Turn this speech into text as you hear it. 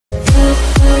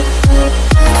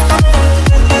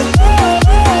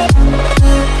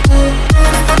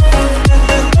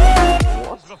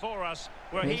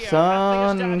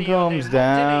sun comes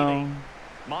down.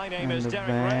 My name is Derek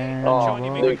Ray.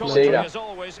 Joining me for commentary as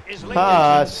always is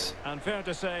Pass. And fair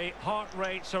to say, heart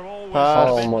rates are always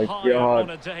Pass. a bit higher on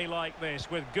a day like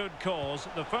this, with good cause.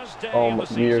 The first day of the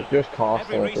season. You're just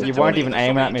costing. You weren't even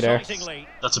aiming at me there.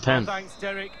 That's a pen. Thanks,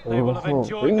 Derek. They will have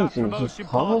enjoyed that promotion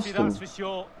party, that's for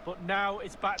sure. But now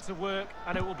it's back to work,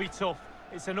 and it will be tough.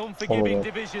 It's an unforgiving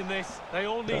division, this. They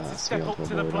all need to step up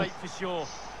to the plate for sure.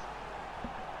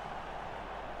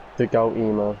 The goat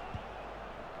emo.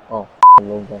 Oh, I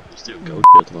love that. He's doing goat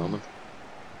at the moment.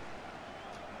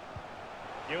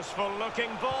 Useful looking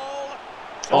ball.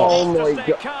 Oh my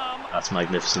god. That's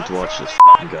magnificent to watch this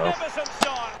go.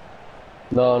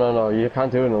 No, you can't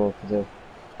do it no. Of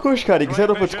course you can, you can set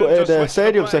up at the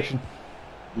stadium section.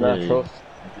 Nah, trust.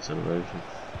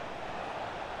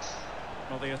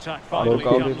 Well, the attack finally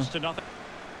comes to nothing.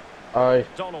 Alright,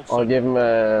 I'll give him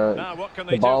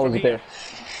the ball is a bit.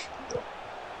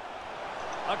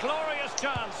 A glorious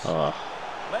chance. I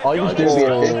just do the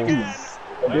assist.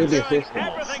 I do the assist.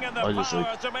 Everything in their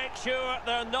power to make sure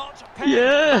they're not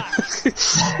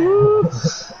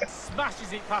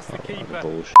Smashes it past the keeper.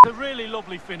 It's a really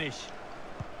lovely finish.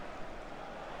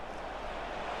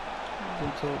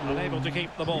 Unable to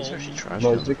keep the ball.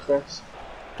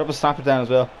 Drop a snapper down as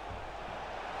well.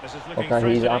 This is looking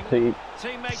he's absolutely.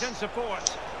 Teammate in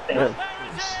support.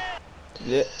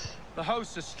 Yeah. The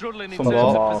hosts are struggling in terms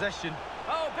of possession.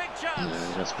 Oh, big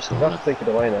chance. You have to take it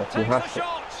away now. You have to.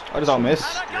 I just don't miss.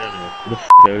 The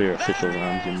earlier official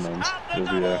rounds in man. He'll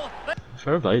be there.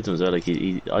 Fair play to him as well. Like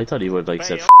I thought he would like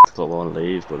said the club on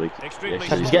leave, but like he's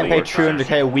getting paid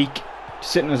 300k a week,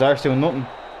 sitting in his arse doing nothing.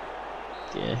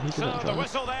 Yeah, he did enjoy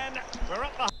it.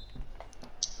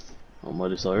 All my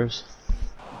desires.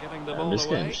 And this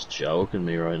game's joking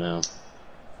me right now.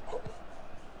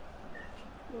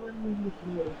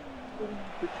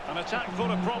 An attack full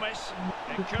of promise.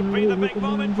 It could be the big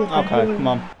moment for Okay, come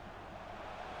on.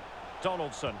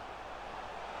 Donaldson.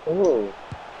 Oh.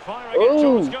 Firing it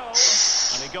towards goal.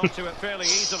 And he got to it fairly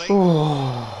easily.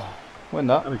 Win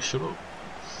that. Alex, shut up.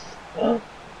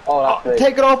 Oh,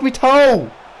 take it off me toe!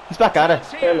 He's back at it.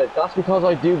 That's because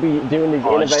I do be doing these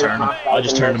innovative I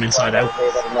just turned him inside out.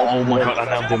 Oh my god, that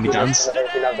now doing me dance.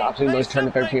 That was absolutely nice turn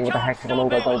of 13. What the heck? I don't know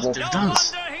what I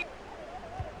dance.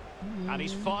 And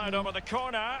he's fired over the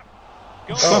corner.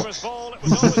 Goalkeeper's ball. It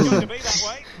was always going to be that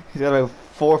way. He's got about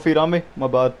 4 feet on me. My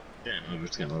bad. Yeah, I'm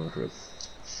just getting over it.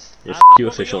 Yeah, f you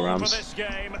official Rams.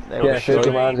 Yeah, sure,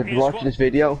 Rams. If you watch this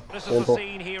video, this is the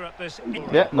scene here at this.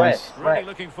 Yeah, nice. Really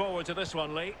looking forward to this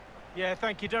one, Lee. Yeah,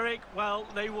 thank you, Derek. Well,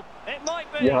 they will. It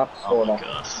might be. You have to score that.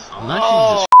 I'm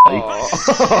actually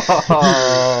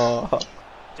just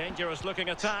dangerous looking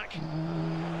attack.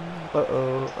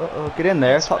 Get in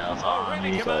there. Oh,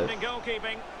 really commanding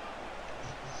goalkeeping.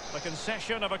 The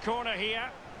concession of a corner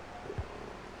here.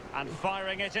 And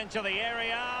firing it into the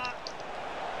area.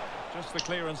 Just the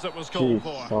clearance that was called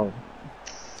for.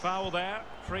 Foul there.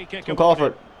 Free kick. Don't call for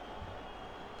it.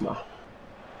 Nah.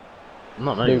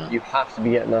 Not Luke, you have to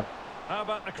be getting that. How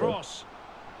about the cross?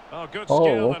 Oh, good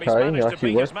skill. Okay. It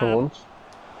actually worked for once.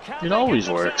 It always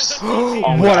works.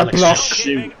 What a block!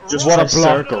 What a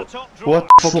block! What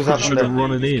the fuck is happening there?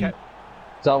 Running in. Is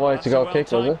that why it's a goal kick,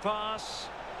 was it?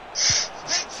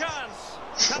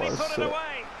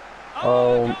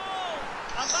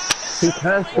 He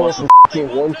can't score from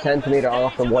 1 centimetre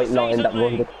off the white line that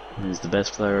runs it. He's the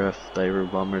best player of Beirut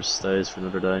Bombers. Stays for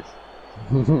another day.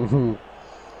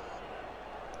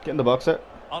 Get in the box there.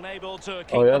 Unable to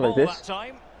keep the ball that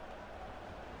time.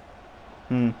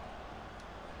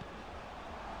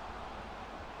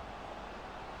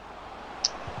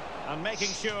 And making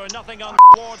sure nothing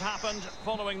untoward happened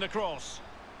following the cross.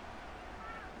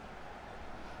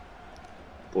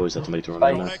 Boys have to make the run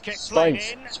in there.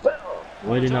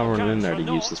 Why are they not running in there, the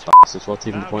useless bastards? What's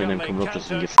even the point in them coming up just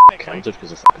to get counted because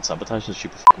they're fucking sabotaging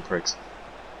stupid fucking pricks?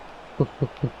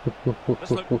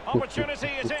 Opportunity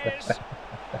it is.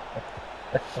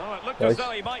 Oh, it looked as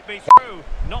though he might be through.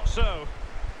 Not so.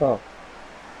 Oh,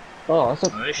 that's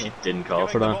a... I actually didn't call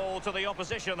for that. Ball to the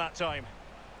opposition that time.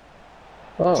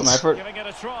 Oh, giving it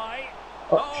a try.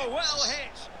 Oh, well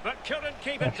hit, but couldn't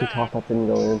keep it down. I thought that didn't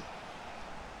go in.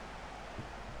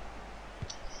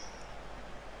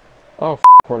 Oh,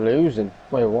 we're losing.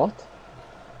 Wait, what?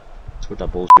 That's what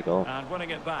that bullshit goal. And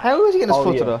winning it back. How is he getting his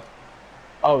foot to that?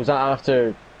 Oh, was that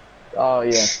after? Oh,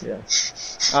 yeah.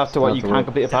 After what, you can't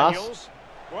complete a pass?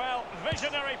 Well,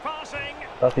 visionary passing.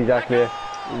 That's exactly it.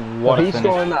 What he's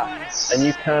scoring that, and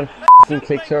you can't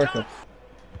click circle.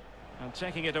 And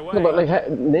taking it away. No, but like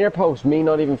near post, me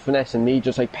not even finessing, me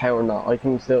just like powering that. I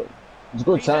think still, it's a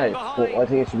good save, but I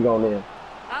think it should be going in.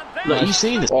 And Look, you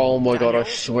seen this? Oh my god, I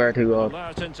swear to God.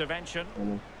 Alert intervention.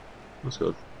 That's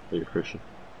good. You're a Christian.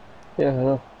 Yeah, I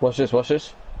know. Watch this, watch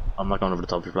this. I'm not going over the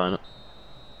top if you're playing it.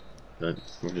 Right,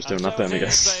 we're just doing that then, I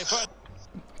guess.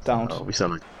 Don't. Oh, we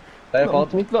sound like... They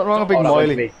fault me? Nothing wrong with Big Oh, that was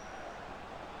Miley. me.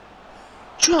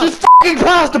 Just fucking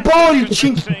pass the ball, you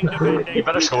chink! You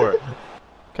better score it.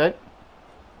 Okay.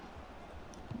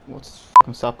 What's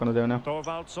fucking stop gonna do now?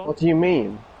 What do you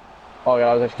mean? Oh yeah,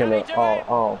 I was actually gonna...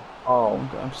 Oh.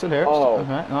 Okay, I'm still here. Oh. Okay,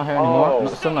 not here anymore. Oh.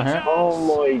 Still not here.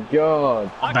 Oh my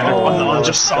god. Better. Oh, no,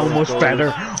 just so much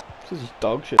better. This is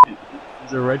dog shit.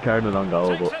 There's a red card and on goal,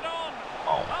 but...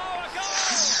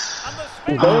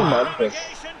 He's very mad at this.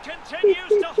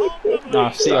 Nah,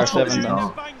 CR7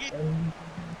 then.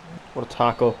 What a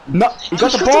tackle. No! He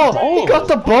got the ball! He got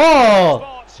the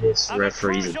ball! This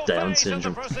referee's a Down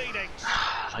syndrome.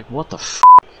 Like, what the f***?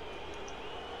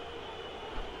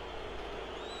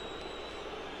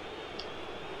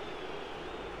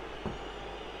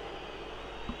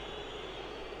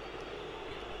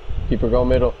 Keeper go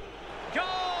middle.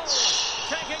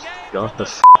 Got the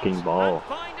f***ing ball.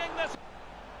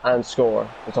 And score.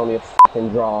 It's only a fucking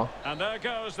draw. And there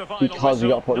goes the Because you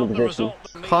got put in position.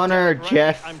 Connor,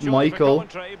 Jeff, Michael,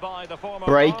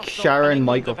 Break, Sharon,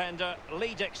 Michael.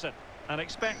 Lee Dixon. And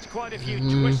expect quite a few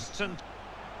twists and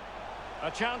a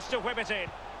chance to whip it in.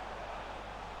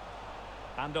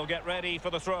 And they'll get ready for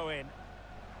the throw in.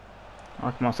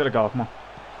 Oh, come on, still a goal, come on.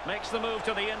 Makes the move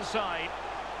to the inside.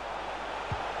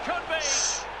 Could be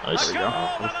Nice a goal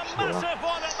and a massive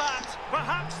one at that.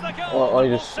 Perhaps the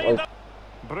goal.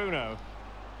 Bruno.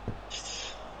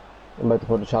 I'm about to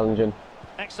put a challenge in.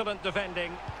 Excellent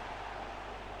defending.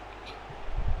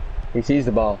 He sees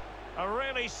the ball. A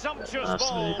really sumptuous That's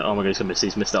ball. me. Oh my god, he's gonna miss.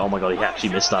 He's missed it. Oh my god, he actually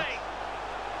missed that.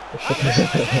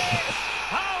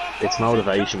 It's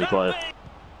motivation, be quiet.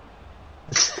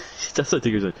 That's what I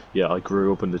think he's like. Yeah, I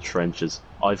grew up in the trenches.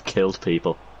 I've killed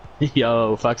people.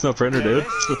 Yo, fax no printer, dude.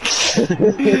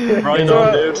 Right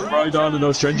on, dude. Right on in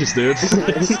those trenches, dude.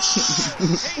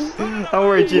 Don't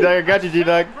worry, G-Dog. I got you,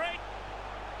 G-Dog.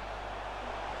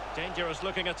 Dangerous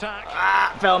looking attack.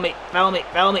 Ah, fell me. And a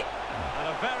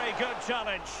very good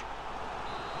challenge.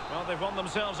 Well, they've won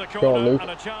themselves a Go on, corner Luke. and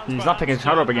a chance. He's not picking his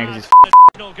head up again because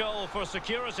Additional goal for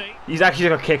security. he's actually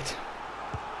got kicked.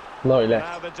 No, he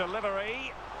Now left. the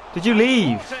delivery. Did you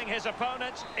leave? Thwarting his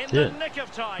opponent in Yeah. the nick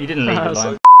of time. You didn't leave the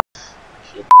line.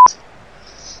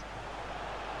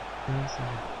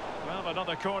 Well,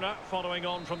 another corner following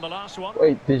on from the last one.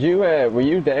 Wait, did you, were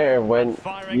you there when,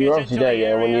 you were obviously there,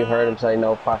 yeah, when you heard him say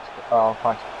no fax, And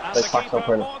the fax no keeper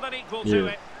printer? more than equal to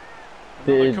Yeah. it. What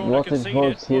did his What can they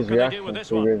do reaction with this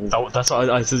to one? really? That's what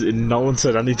I said. No one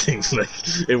said anything. Like,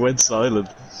 it went silent.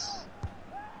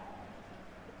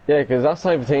 Yeah, because that's the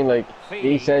type of thing, like,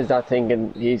 he says that thing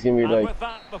and he's gonna be And like, with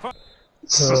that, the first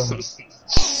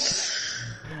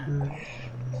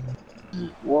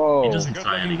whoa. He doesn't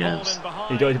play any ball games. in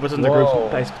behind. He does. He puts us in the groups Whoa. and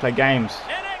plays to play games.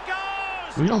 In it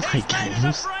goes. We don't play He's made it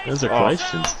games. a brace Those are for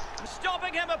questions. himself,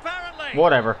 stopping him apparently.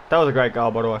 Whatever. That was a great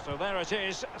goal, by the way. So there it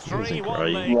is. Wasn't 3-1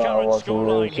 great. the No, it current wasn't, it was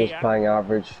scoreline just here. playing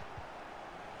average.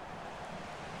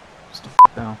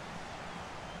 Down.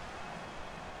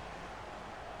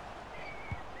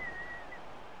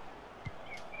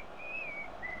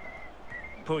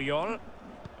 Puyol.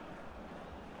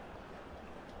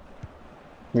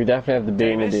 We definitely have the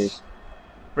beating of Davis. these.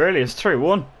 Really, it's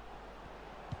 3-1.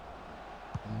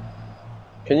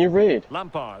 Can you read?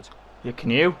 Lampard. Yeah, can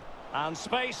you? And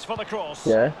space for the cross.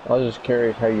 Yeah, I was just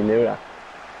curious how you knew that.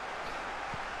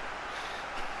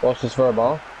 Watch this for a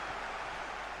ball.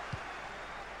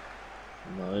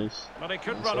 Nice. But he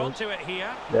could Nice run one. onto it here.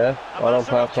 Yeah, I don't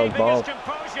play off those balls.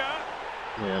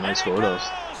 Yeah, nice score those.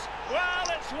 Well,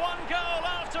 it's one goal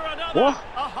after another. What?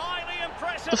 A highly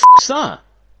impressive. The f***'s that?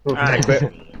 Ah, quit.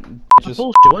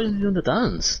 Bullshit, why didn't you do the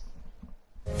dance?